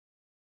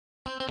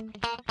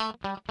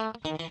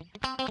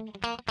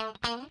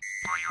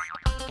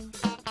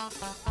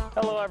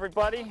Hello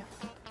everybody,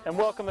 and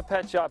welcome to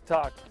Pet Shop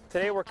Talk.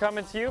 Today we're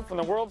coming to you from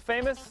the world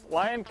famous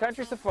Lion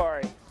Country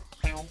Safari.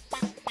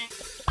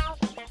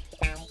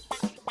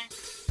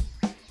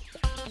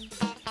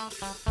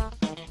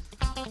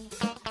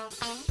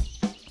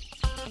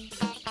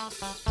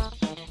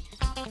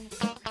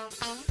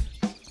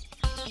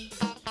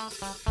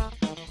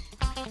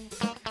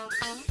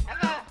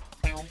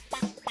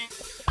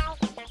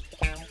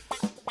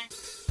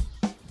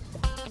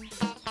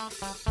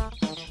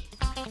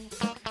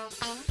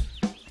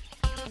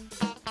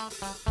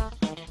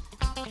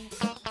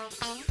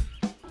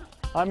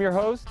 I'm your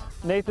host,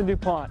 Nathan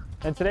DuPont,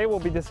 and today we'll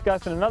be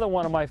discussing another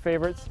one of my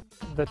favorites,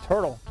 the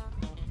turtle.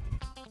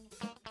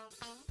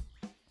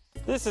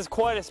 This is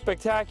quite a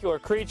spectacular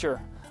creature,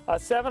 a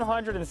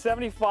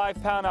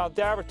 775-pound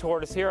Aldabra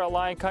tortoise here at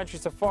Lion Country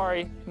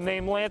Safari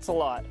named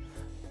Lancelot.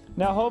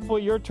 Now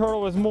hopefully your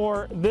turtle is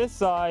more this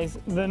size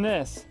than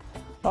this,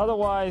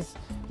 otherwise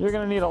you're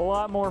going to need a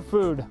lot more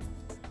food.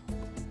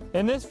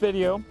 In this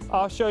video,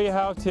 I'll show you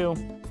how to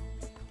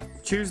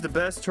choose the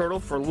best turtle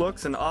for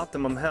looks and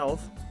optimum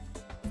health,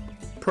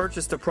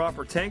 purchase the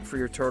proper tank for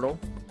your turtle,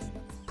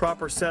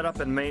 proper setup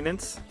and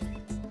maintenance,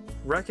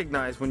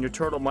 recognize when your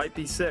turtle might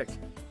be sick,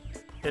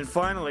 and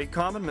finally,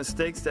 common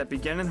mistakes that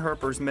beginning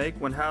herpers make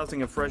when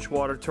housing a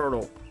freshwater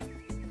turtle.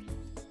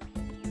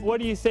 What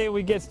do you say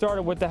we get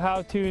started with the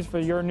how-tos for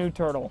your new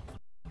turtle?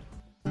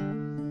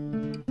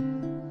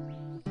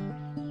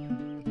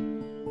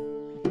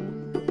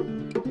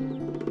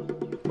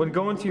 When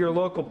going to your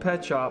local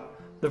pet shop,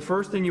 the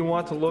first thing you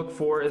want to look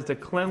for is the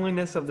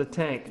cleanliness of the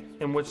tank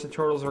in which the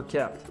turtles are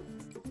kept.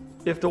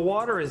 If the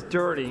water is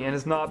dirty and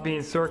is not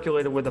being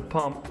circulated with a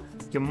pump,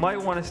 you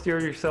might want to steer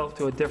yourself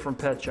to a different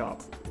pet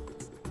shop.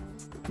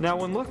 Now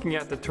when looking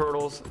at the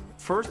turtles,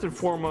 first and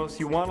foremost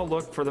you want to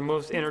look for the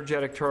most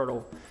energetic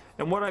turtle.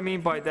 And what I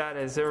mean by that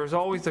is there is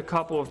always a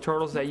couple of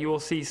turtles that you will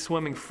see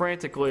swimming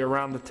frantically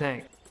around the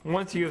tank.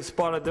 Once you have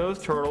spotted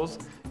those turtles,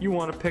 you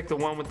want to pick the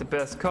one with the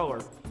best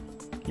color.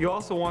 You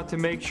also want to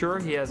make sure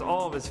he has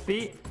all of his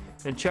feet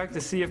and check to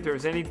see if there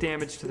is any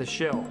damage to the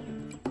shell.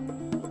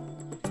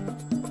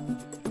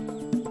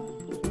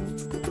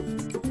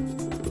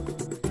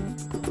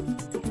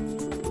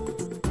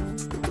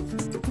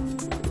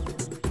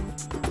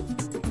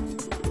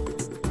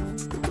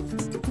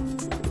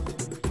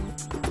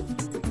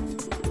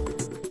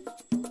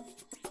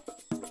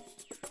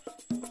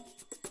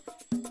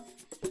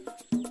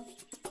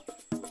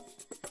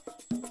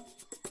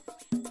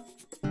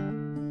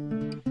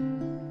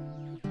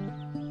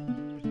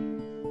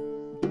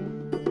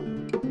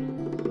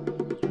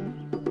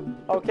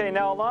 Okay,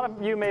 now a lot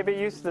of you may be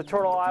used to the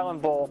Turtle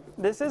Island bowl.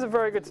 This is a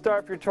very good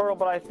start for your turtle,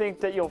 but I think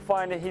that you'll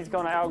find that he's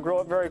going to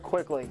outgrow it very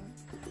quickly.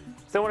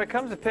 So when it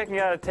comes to picking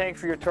out a tank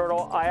for your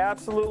turtle, I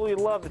absolutely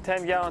love the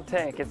 10-gallon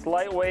tank. It's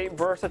lightweight,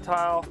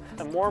 versatile,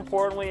 and more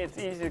importantly, it's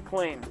easy to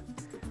clean.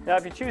 Now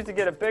if you choose to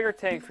get a bigger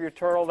tank for your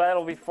turtle,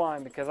 that'll be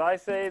fine, because I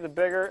say the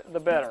bigger, the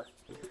better.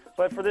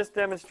 But for this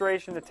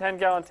demonstration, the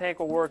 10-gallon tank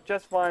will work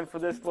just fine for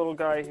this little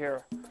guy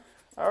here.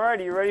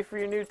 Alright, are you ready for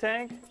your new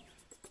tank?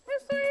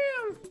 Yes, I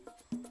am!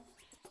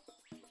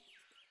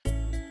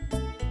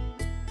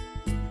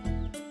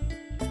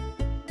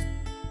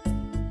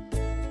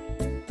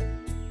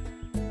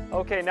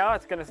 Okay, now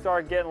it's going to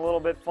start getting a little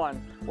bit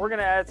fun. We're going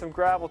to add some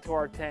gravel to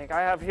our tank. I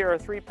have here a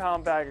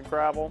 3-pound bag of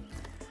gravel,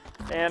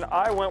 and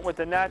I went with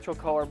the natural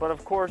color, but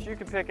of course you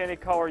can pick any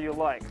color you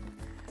like.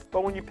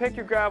 But when you pick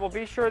your gravel,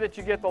 be sure that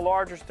you get the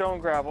larger stone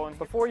gravel, and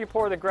before you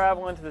pour the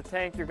gravel into the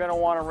tank, you're going to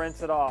want to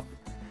rinse it off.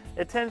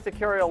 It tends to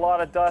carry a lot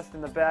of dust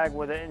in the bag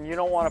with it, and you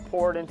don't want to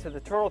pour it into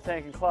the turtle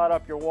tank and cloud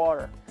up your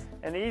water.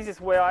 And the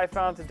easiest way I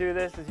found to do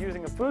this is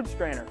using a food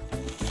strainer.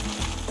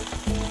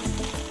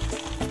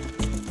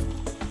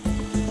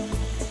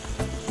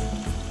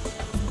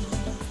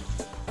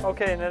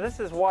 Okay, now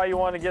this is why you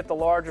want to get the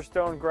larger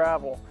stone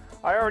gravel.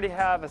 I already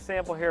have a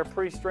sample here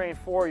pre-strained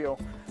for you,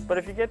 but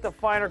if you get the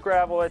finer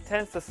gravel, it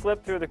tends to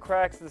slip through the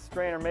cracks of the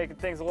strainer, making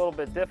things a little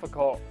bit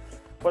difficult.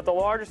 But the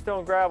larger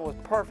stone gravel is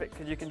perfect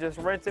because you can just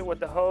rinse it with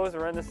the hose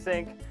or in the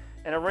sink,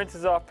 and it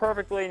rinses off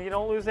perfectly and you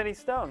don't lose any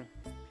stone.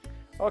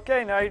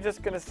 Okay, now you're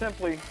just going to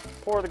simply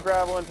pour the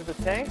gravel into the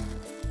tank.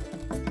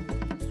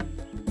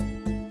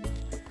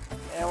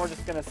 And we're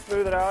just going to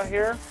smooth it out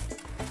here.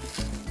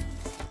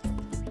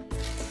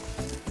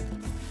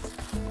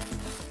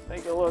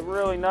 Make it look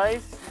really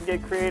nice. You can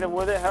get creative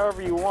with it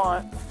however you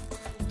want.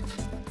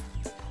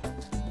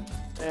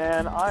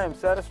 And I am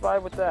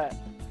satisfied with that.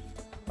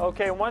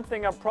 Okay, one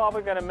thing I'm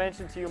probably going to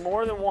mention to you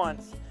more than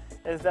once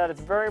is that it's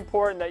very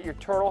important that your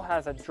turtle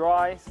has a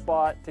dry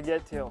spot to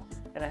get to.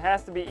 And it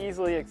has to be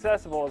easily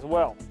accessible as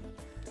well.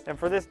 And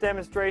for this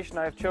demonstration,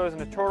 I have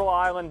chosen a Turtle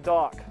Island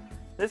dock.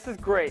 This is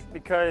great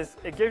because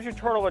it gives your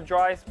turtle a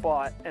dry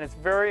spot and it's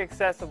very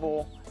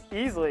accessible,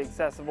 easily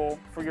accessible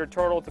for your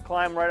turtle to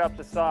climb right up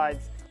the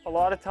sides. A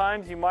lot of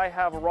times you might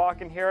have a rock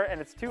in here and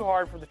it's too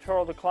hard for the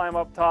turtle to climb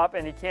up top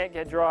and he can't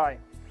get dry.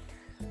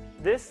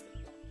 This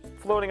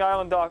floating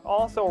island dock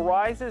also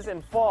rises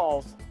and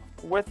falls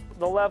with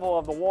the level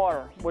of the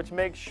water, which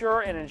makes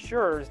sure and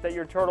ensures that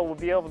your turtle will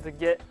be able to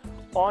get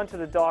onto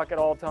the dock at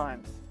all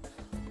times.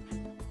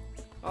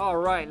 All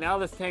right, now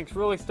this tank's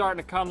really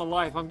starting to come to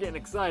life. I'm getting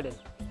excited.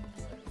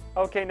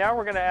 Okay, now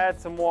we're going to add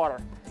some water.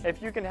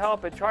 If you can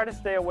help it, try to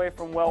stay away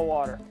from well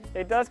water.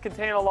 It does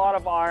contain a lot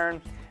of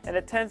iron, and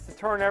it tends to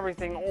turn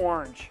everything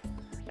orange,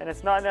 and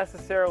it's not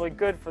necessarily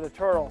good for the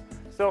turtle.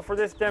 So for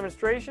this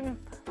demonstration,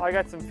 I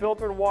got some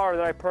filtered water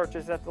that I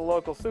purchased at the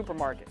local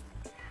supermarket.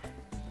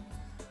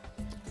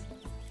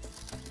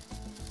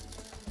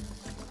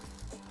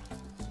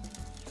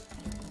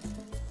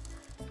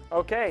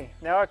 Okay,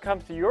 now it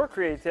comes to your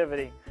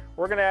creativity.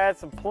 We're going to add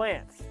some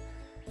plants.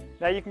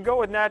 Now you can go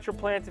with natural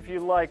plants if you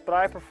like, but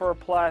I prefer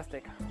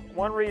plastic.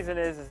 One reason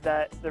is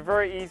that they're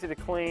very easy to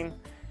clean,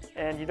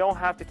 and you don't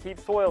have to keep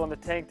soil in the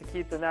tank to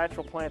keep the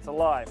natural plants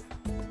alive.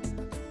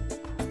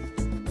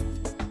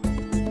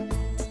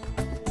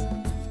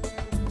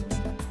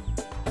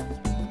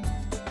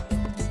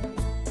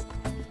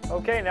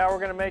 Okay, now we're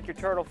going to make your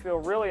turtle feel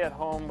really at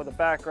home with a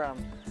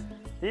background.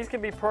 These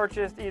can be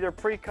purchased either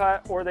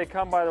pre-cut or they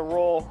come by the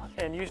roll,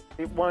 and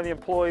usually one of the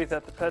employees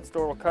at the pet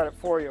store will cut it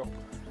for you.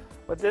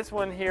 But this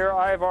one here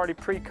I have already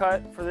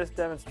pre-cut for this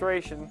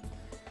demonstration,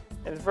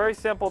 and it's very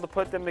simple to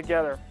put them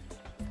together.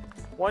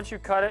 Once you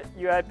cut it,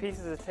 you add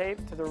pieces of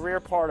tape to the rear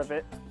part of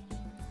it,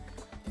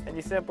 and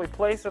you simply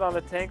place it on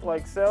the tank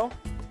like so.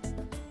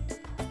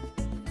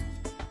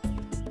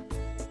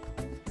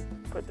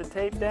 Put the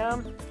tape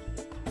down.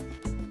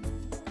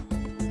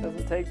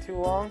 Doesn't take too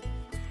long.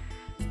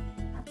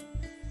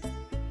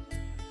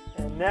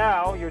 And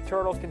now your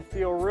turtle can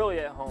feel really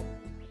at home.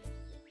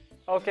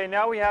 Okay,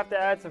 now we have to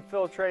add some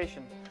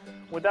filtration.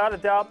 Without a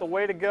doubt, the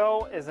way to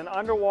go is an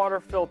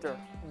underwater filter,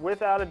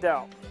 without a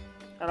doubt.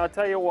 And I'll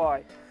tell you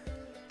why.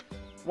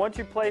 Once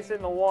you place it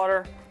in the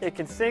water, it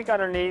can sink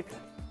underneath,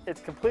 it's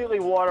completely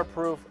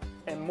waterproof,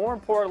 and more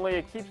importantly,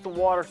 it keeps the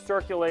water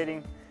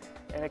circulating,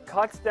 and it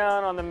cuts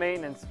down on the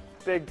maintenance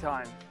big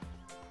time.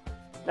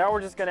 Now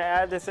we're just going to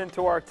add this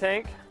into our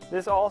tank.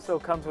 This also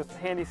comes with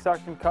handy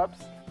suction cups,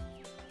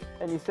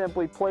 and you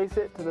simply place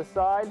it to the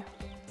side.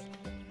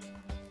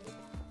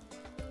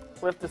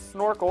 Lift the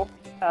snorkel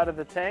out of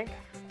the tank.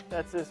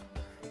 That's this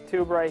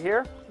tube right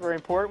here. Very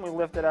important, we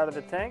lift it out of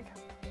the tank.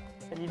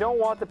 And you don't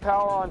want the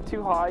power on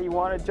too high, you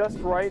want it just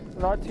right,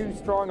 not too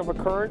strong of a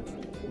current.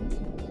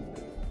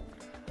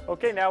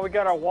 Okay, now we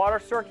got our water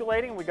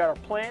circulating, we got our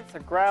plants, our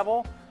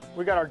gravel,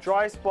 we got our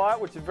dry spot,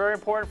 which is very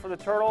important for the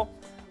turtle.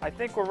 I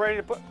think we're ready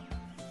to put,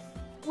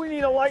 we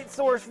need a light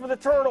source for the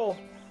turtle.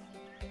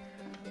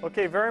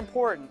 Okay, very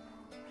important.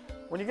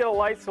 When you get a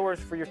light source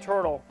for your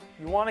turtle,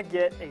 you want to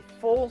get a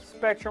full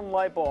spectrum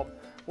light bulb.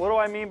 What do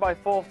I mean by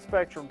full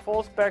spectrum?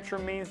 Full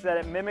spectrum means that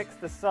it mimics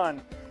the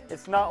sun.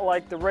 It's not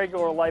like the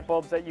regular light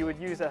bulbs that you would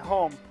use at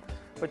home,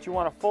 but you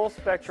want a full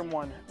spectrum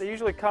one. They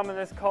usually come in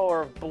this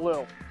color of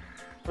blue.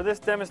 For this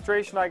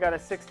demonstration, I got a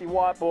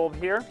 60-watt bulb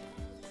here,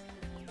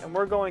 and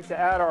we're going to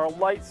add our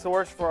light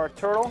source for our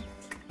turtle.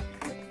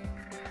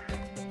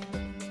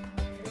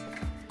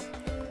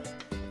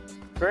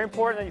 Very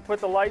important that you put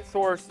the light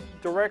source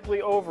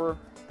directly over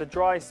the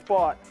dry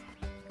spot.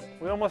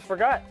 We almost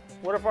forgot.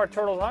 What if our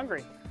turtle's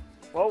hungry?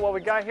 Well, what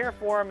we got here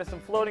for him is some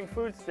floating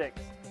food sticks.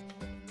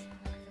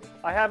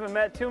 I haven't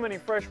met too many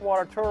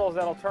freshwater turtles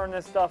that'll turn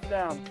this stuff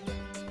down.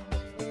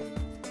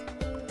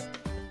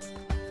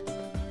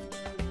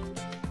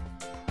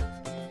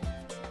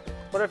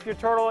 But if your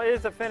turtle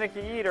is a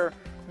finicky eater,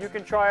 you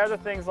can try other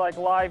things like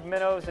live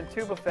minnows and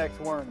tubifex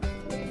worms.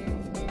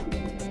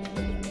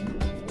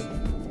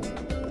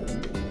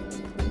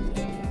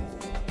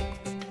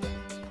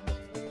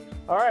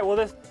 All right, well,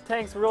 this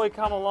tank's really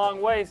come a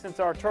long way since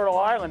our Turtle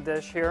Island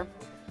dish here.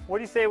 What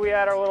do you say we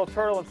add our little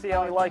turtle and see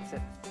how he likes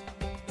it?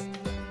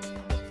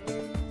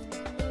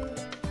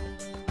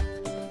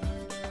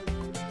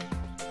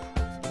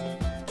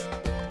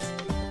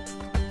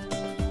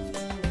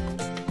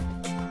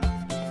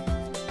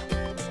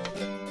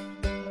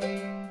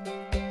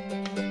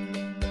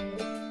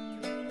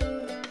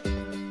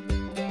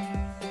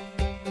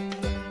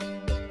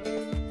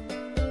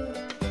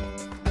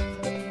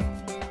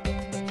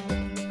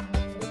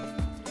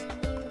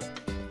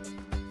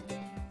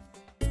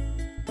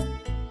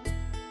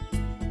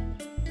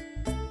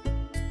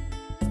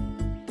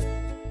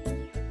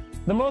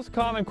 The most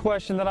common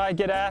question that I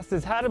get asked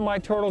is, how did my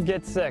turtle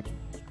get sick?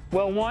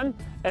 Well, one,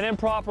 an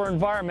improper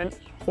environment,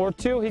 or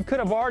two, he could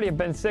have already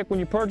been sick when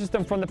you purchased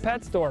him from the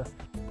pet store.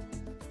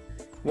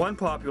 One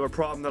popular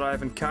problem that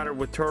I've encountered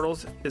with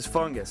turtles is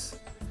fungus.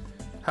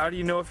 How do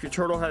you know if your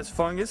turtle has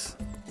fungus?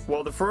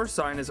 Well, the first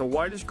sign is a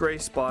whitish gray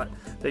spot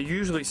that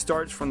usually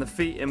starts from the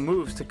feet and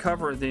moves to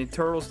cover the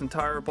turtle's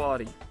entire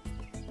body.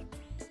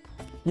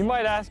 You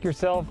might ask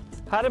yourself,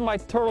 how did my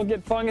turtle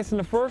get fungus in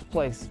the first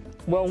place?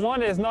 Well,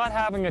 one is not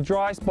having a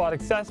dry spot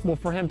accessible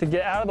for him to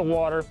get out of the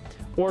water,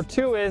 or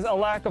two is a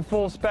lack of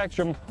full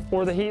spectrum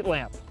or the heat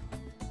lamp.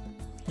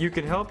 You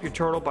can help your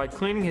turtle by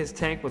cleaning his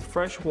tank with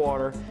fresh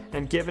water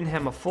and giving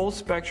him a full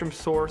spectrum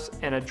source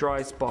and a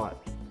dry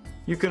spot.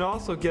 You can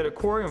also get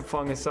aquarium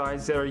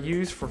fungicides that are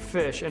used for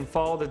fish and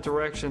follow the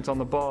directions on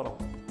the bottle.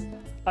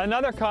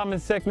 Another common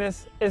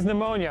sickness is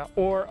pneumonia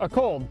or a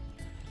cold.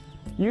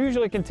 You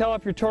usually can tell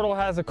if your turtle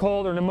has a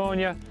cold or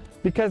pneumonia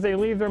because they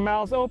leave their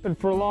mouths open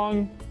for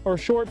long or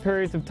short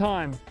periods of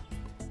time.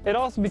 It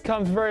also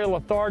becomes very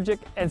lethargic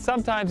and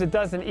sometimes it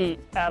doesn't eat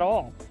at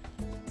all.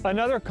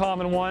 Another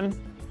common one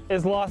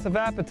is loss of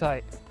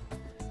appetite.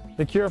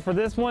 The cure for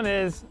this one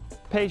is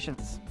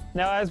patience.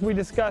 Now, as we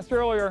discussed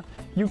earlier,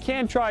 you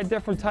can try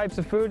different types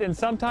of food and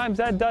sometimes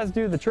that does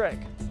do the trick.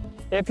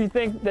 If you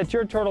think that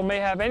your turtle may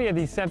have any of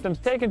these symptoms,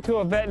 take it to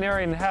a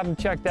veterinarian and have them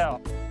checked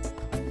out.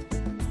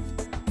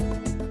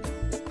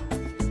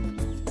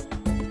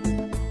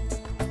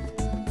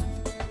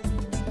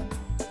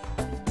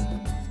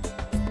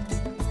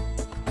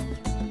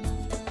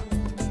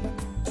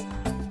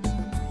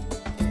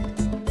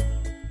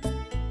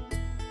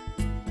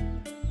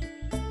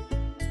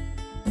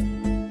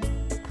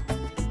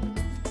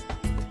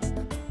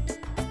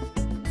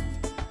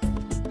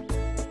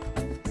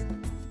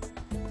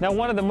 Now,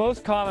 one of the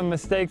most common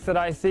mistakes that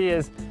I see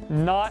is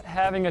not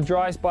having a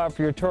dry spot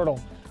for your turtle.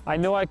 I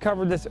know I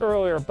covered this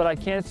earlier, but I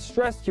can't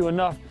stress to you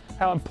enough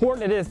how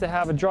important it is to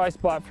have a dry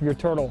spot for your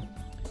turtle.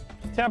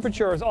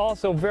 Temperature is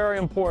also very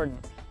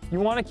important. You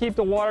want to keep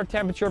the water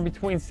temperature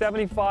between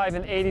 75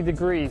 and 80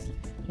 degrees.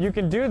 You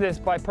can do this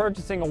by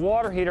purchasing a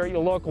water heater at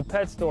your local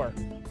pet store.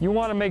 You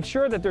want to make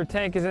sure that their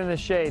tank is in the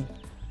shade.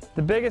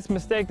 The biggest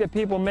mistake that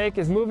people make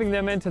is moving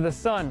them into the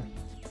sun,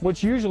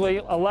 which usually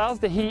allows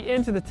the heat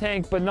into the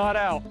tank but not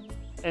out,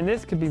 and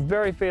this could be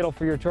very fatal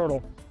for your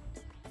turtle.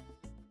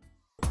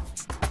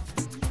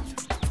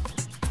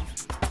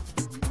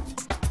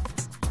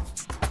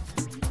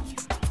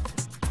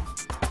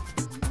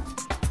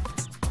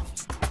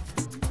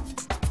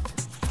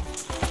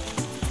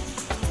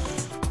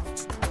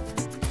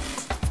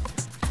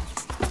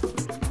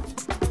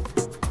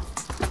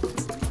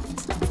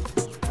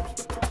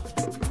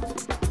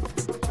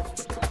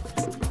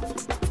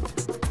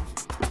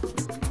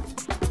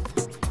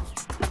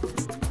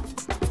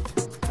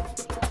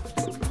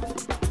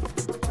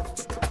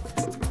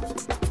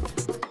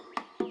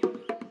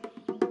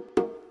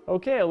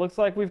 Okay, it looks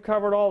like we've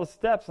covered all the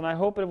steps, and I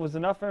hope it was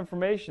enough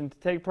information to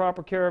take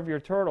proper care of your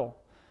turtle.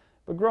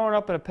 But growing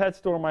up in a pet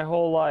store my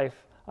whole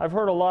life, I've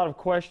heard a lot of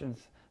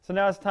questions. So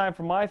now it's time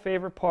for my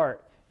favorite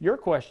part, your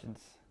questions.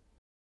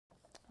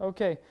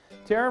 Okay,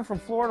 Taryn from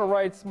Florida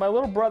writes, my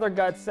little brother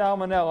got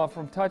salmonella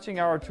from touching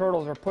our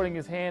turtles or putting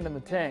his hand in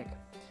the tank.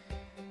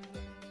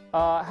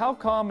 How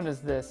common is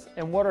this,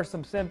 and what are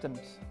some symptoms?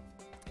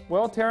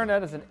 Well, Taryn,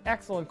 that is an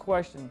excellent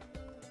question.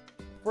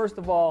 First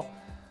of all,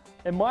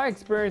 in my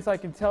experience, I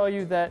can tell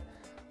you that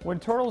when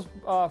turtles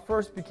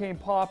first became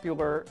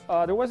popular,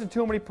 there wasn't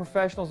too many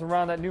professionals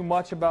around that knew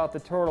much about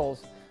the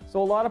turtles.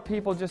 So a lot of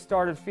people just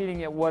started feeding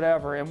it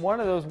whatever, and one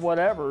of those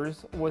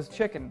whatevers was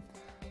chicken.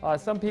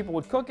 Some people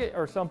would cook it,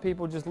 or some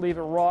people would just leave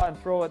it raw and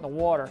throw it in the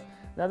water.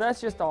 Now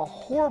that's just a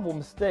horrible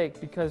mistake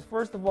because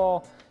first of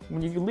all,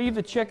 when you leave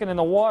the chicken in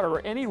the water,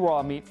 or any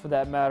raw meat for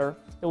that matter,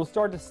 it will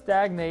start to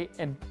stagnate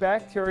and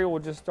bacteria will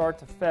just start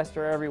to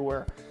fester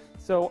everywhere.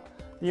 So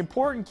the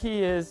important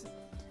key is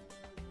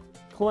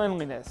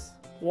cleanliness.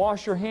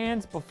 Wash your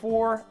hands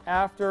before,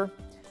 after,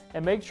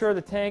 and make sure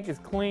the tank is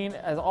clean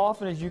as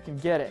often as you can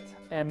get it.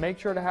 And make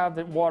sure to have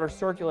the water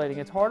circulating.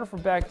 It's harder for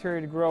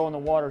bacteria to grow when the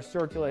water is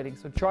circulating,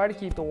 so try to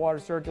keep the water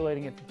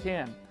circulating if you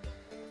can.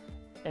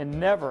 And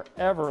never,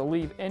 ever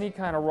leave any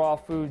kind of raw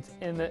foods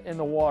in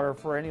the water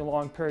for any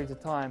long periods of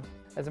time.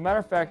 As a matter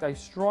of fact, I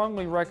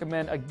strongly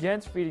recommend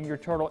against feeding your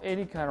turtle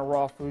any kind of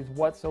raw foods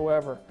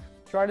whatsoever.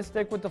 Try to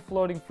stick with the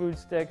floating food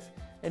sticks,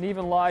 and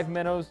even live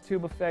minnows,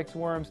 tube effects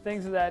worms,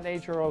 things of that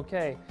nature are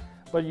okay.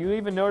 But you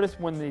even notice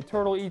when the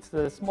turtle eats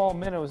the small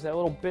minnows that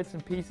little bits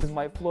and pieces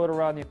might float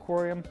around the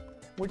aquarium,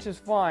 which is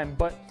fine,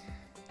 but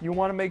you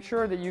want to make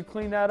sure that you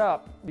clean that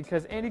up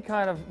because any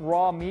kind of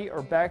raw meat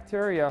or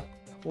bacteria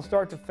will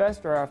start to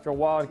fester after a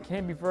while. It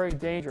can be very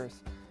dangerous.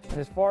 And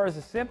as far as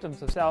the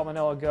symptoms of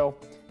salmonella go,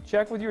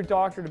 check with your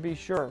doctor to be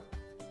sure.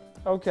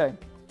 Okay.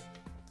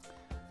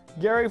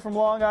 Gary from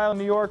Long Island,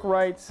 New York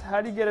writes,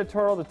 how do you get a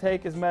turtle to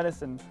take his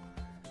medicine?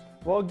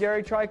 Well,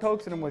 Gary, try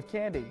coaxing him with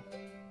candy.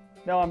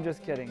 No, I'm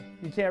just kidding.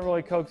 You can't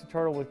really coax a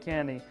turtle with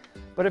candy.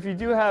 But if you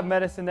do have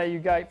medicine that you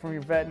got from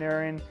your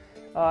veterinarian,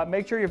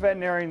 make sure your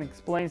veterinarian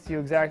explains to you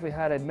exactly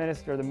how to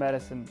administer the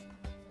medicine.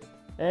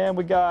 And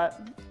we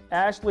got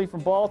Ashley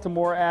from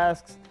Baltimore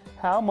asks,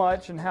 how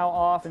much and how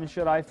often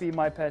should I feed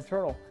my pet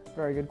turtle?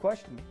 Very good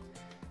question.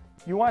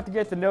 You want to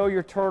get to know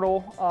your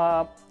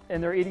turtle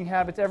and their eating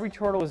habits. Every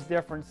turtle is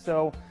different,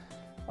 so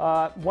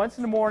once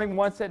in the morning,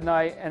 once at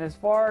night, and as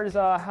far as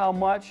how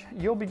much,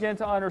 you'll begin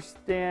to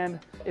understand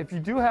if you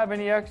do have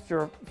any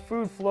extra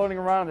food floating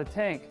around in the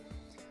tank,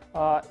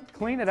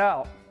 clean it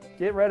out.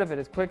 Get rid of it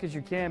as quick as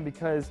you can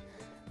because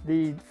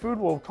the food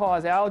will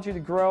cause algae to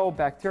grow,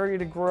 bacteria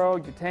to grow,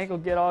 your tank will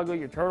get ugly,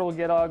 your turtle will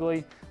get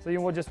ugly, so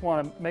you will just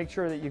want to make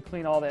sure that you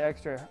clean all the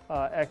extra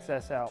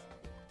excess out.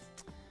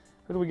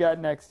 Who do we got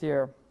next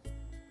here?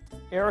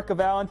 Erica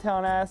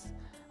Valentine asks,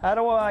 How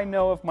do I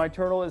know if my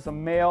turtle is a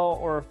male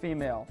or a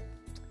female?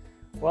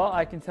 Well,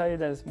 I can tell you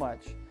this much.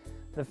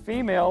 The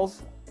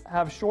females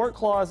have short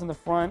claws in the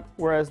front,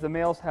 whereas the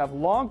males have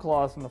long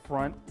claws in the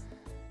front,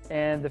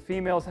 and the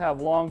females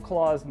have long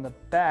claws in the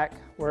back,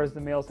 whereas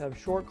the males have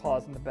short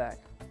claws in the back.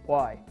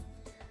 Why?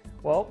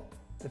 Well,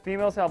 the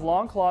females have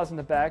long claws in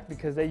the back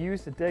because they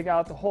use to dig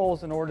out the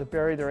holes in order to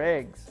bury their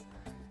eggs.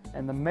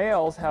 And the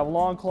males have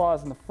long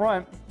claws in the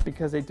front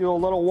because they do a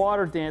little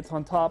water dance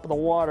on top of the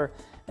water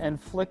and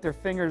flick their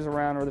fingers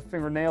around or the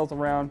fingernails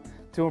around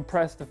to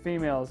impress the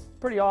females.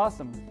 Pretty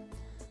awesome.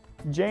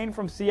 Jane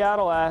from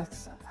Seattle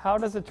asks, how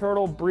does a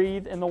turtle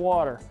breathe in the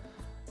water?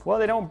 Well,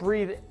 they don't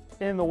breathe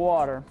in the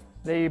water.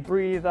 They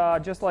breathe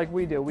just like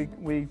we do.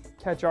 We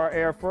catch our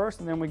air first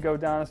and then we go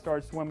down and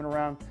start swimming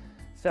around,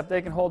 except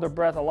they can hold their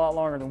breath a lot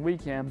longer than we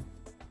can.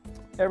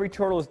 Every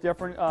turtle is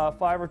different.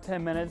 5 or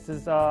 10 minutes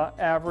is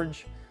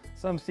average.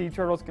 Some sea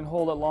turtles can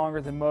hold it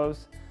longer than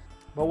most.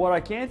 But what I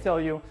can tell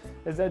you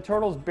is that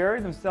turtles bury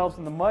themselves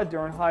in the mud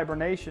during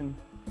hibernation,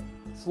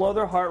 slow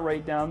their heart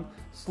rate down,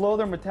 slow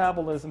their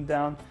metabolism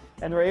down,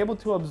 and they're able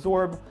to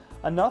absorb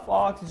enough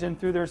oxygen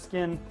through their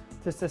skin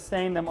to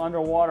sustain them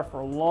underwater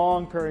for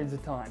long periods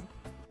of time.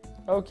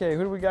 Okay,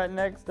 who do we got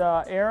next?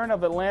 Aaron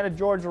of Atlanta,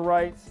 Georgia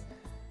writes,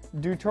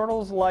 do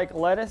turtles like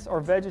lettuce or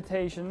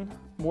vegetation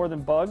more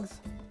than bugs?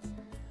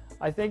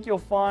 I think you'll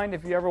find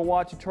if you ever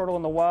watch a turtle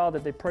in the wild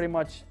that they pretty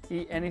much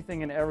eat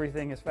anything and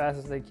everything as fast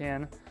as they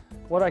can.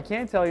 What I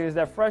can tell you is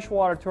that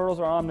freshwater turtles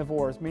are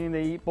omnivores, meaning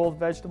they eat both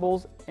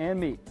vegetables and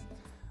meat.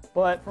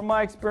 But from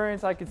my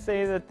experience, I could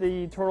say that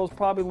the turtles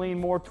probably lean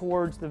more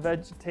towards the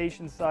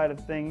vegetation side of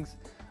things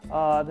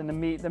than the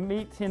meat. The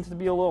meat tends to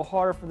be a little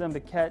harder for them to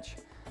catch.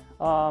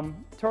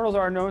 Turtles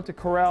are known to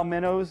corral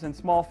minnows and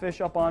small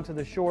fish up onto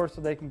the shore so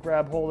they can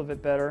grab hold of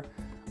it better.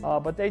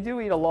 But they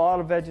do eat a lot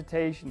of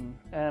vegetation,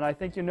 and I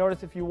think you'll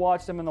notice if you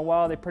watch them in the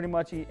wild, they pretty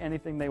much eat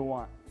anything they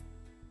want.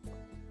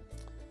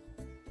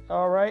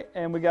 All right,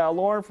 and we got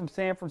Lauren from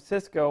San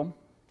Francisco.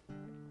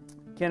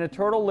 Can a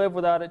turtle live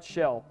without its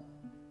shell?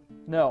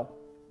 No.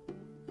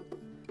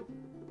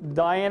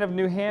 Diane of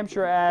New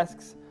Hampshire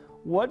asks,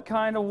 what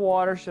kind of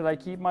water should I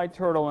keep my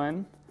turtle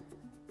in?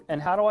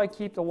 And how do I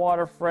keep the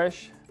water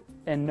fresh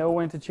and know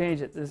when to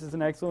change it? This is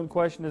an excellent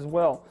question as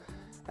well.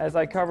 As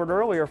I covered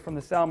earlier from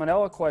the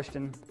salmonella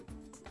question,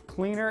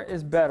 cleaner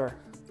is better.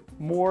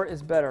 More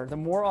is better. The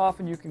more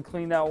often you can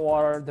clean that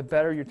water, the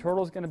better your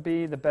turtle's going to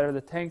be, the better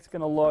the tank's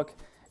going to look,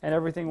 and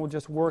everything will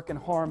just work in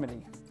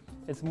harmony.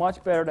 It's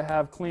much better to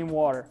have clean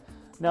water.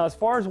 Now, as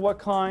far as what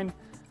kind,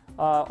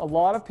 a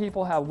lot of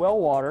people have well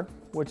water,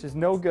 which is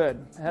no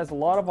good. It has a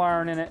lot of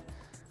iron in it,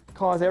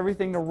 cause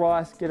everything to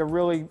rust, get a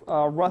really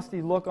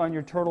rusty look on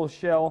your turtle's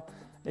shell.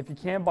 If you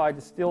can buy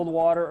distilled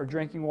water or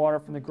drinking water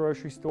from the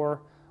grocery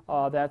store,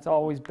 that's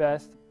always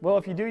best. Well,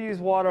 if you do use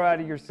water out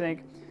of your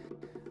sink,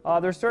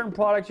 there's certain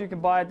products you can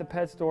buy at the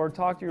pet store.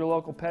 Talk to your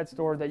local pet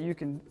store that you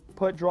can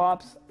put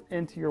drops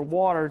into your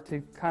water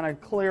to kind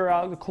of clear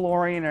out the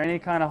chlorine or any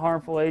kind of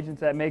harmful agents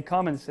that may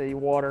come in sea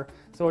water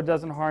so it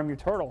doesn't harm your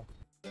turtle.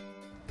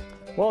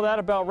 Well, that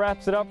about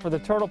wraps it up for the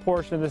turtle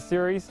portion of this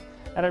series,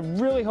 and I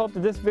really hope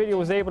that this video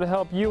was able to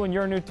help you and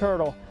your new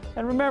turtle.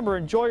 And remember,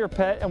 enjoy your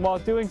pet, and while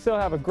doing so,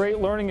 have a great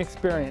learning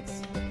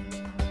experience.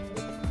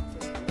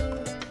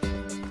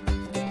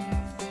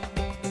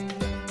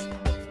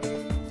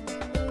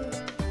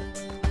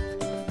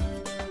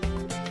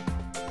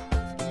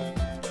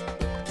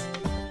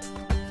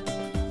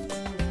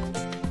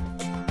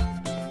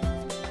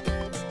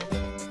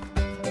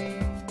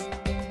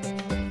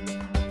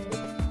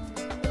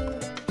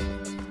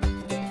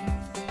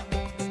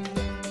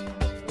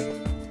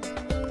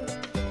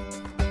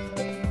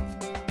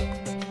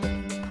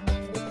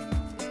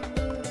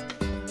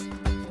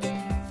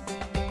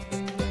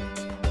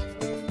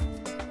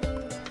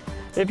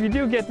 If you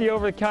do get the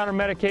over-the-counter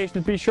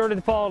medications, be sure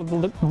to follow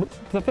the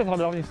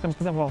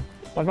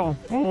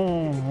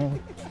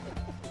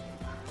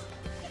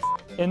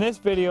In this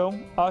video,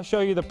 I'll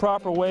show you the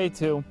proper way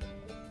to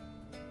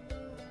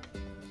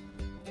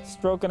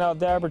stroking out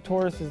Dabber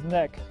Tortoise's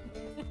neck.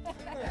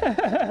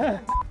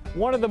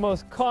 One of the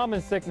most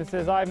common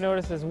sicknesses I've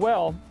noticed as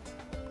well,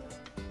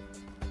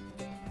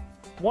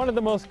 and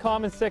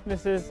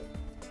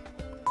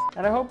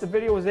I hope the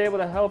video was able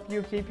to help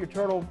you keep your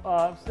turtle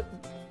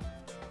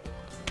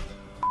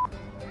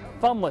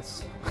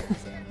thumbless.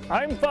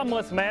 I'm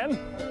thumbless, man.